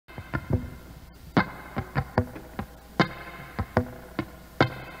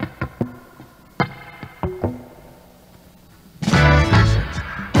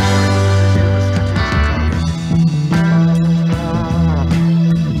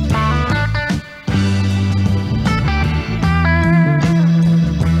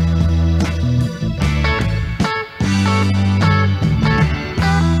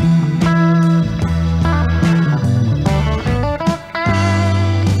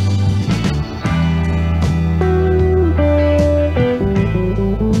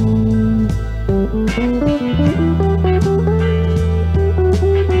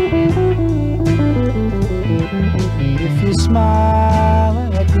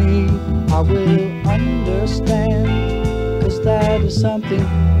something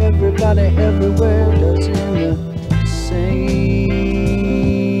everybody everywhere does in the same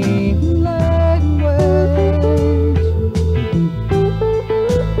language.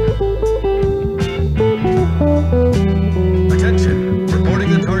 Attention, reporting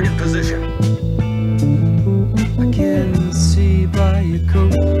the target position. I can see by your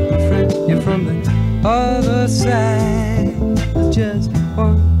coat, my friend, you're from the other side. There's just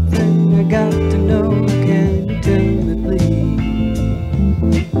one thing I got to know. Can you tell me, please?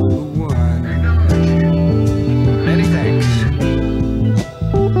 Why? Many thanks.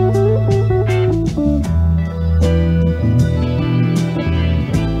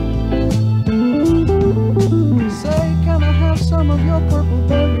 Say, can I have some of your purple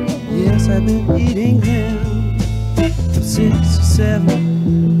berries? Yes, I've been eating them for 6 or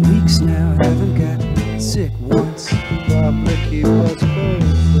 7 weeks now. I haven't got sick once. Probably keep us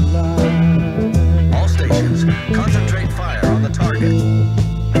both alive. All stations, concentrate fire on the target.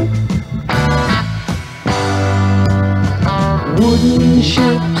 Wooden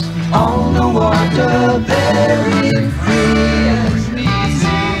ships on the water, very free and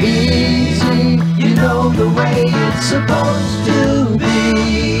easy. You know the way it's supposed to be.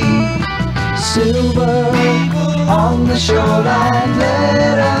 Silver on the shoreline,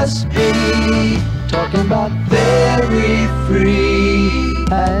 let us be. Talking about very free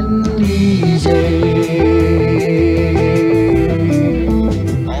and easy.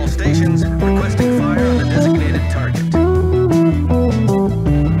 All stations, requesting fire on the designated target.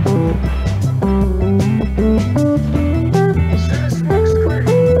 Status marks clear.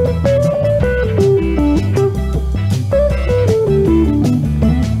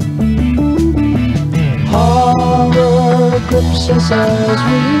 Horror grips us as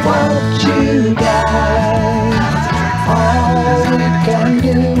we watch you die. All we can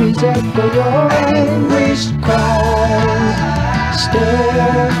do is echo your anguished cries.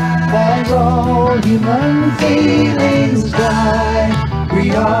 Stare as all human feelings die. We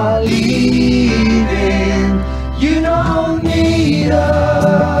are leaving, you don't need us.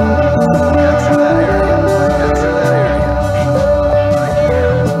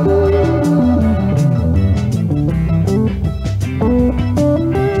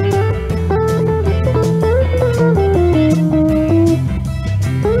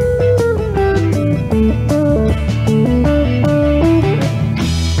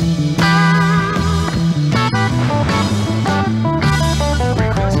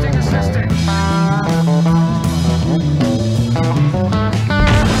 Requesting assistance.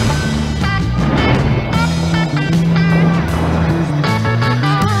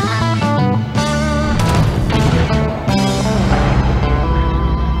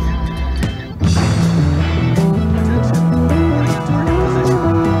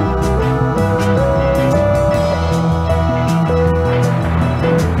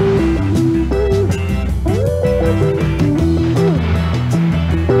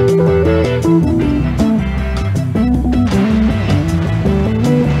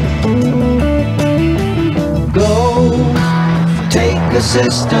 your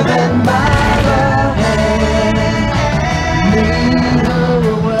sister and by the hand, lead her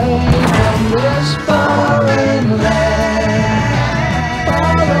away from this foreign land,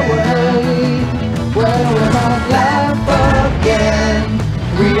 far away, where we'll not laugh again.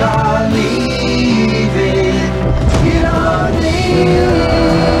 We are leaving, you don't need.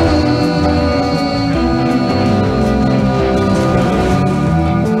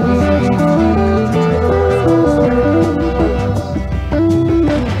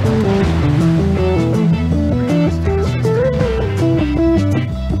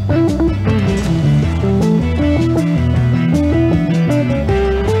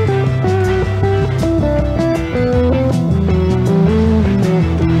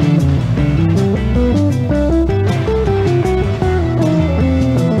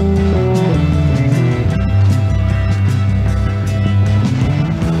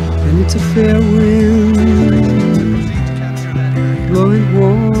 It's a fair wind, blowing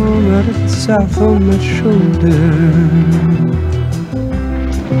warm out of the south on my shoulder.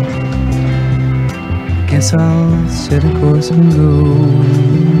 Guess I'll set a course and go.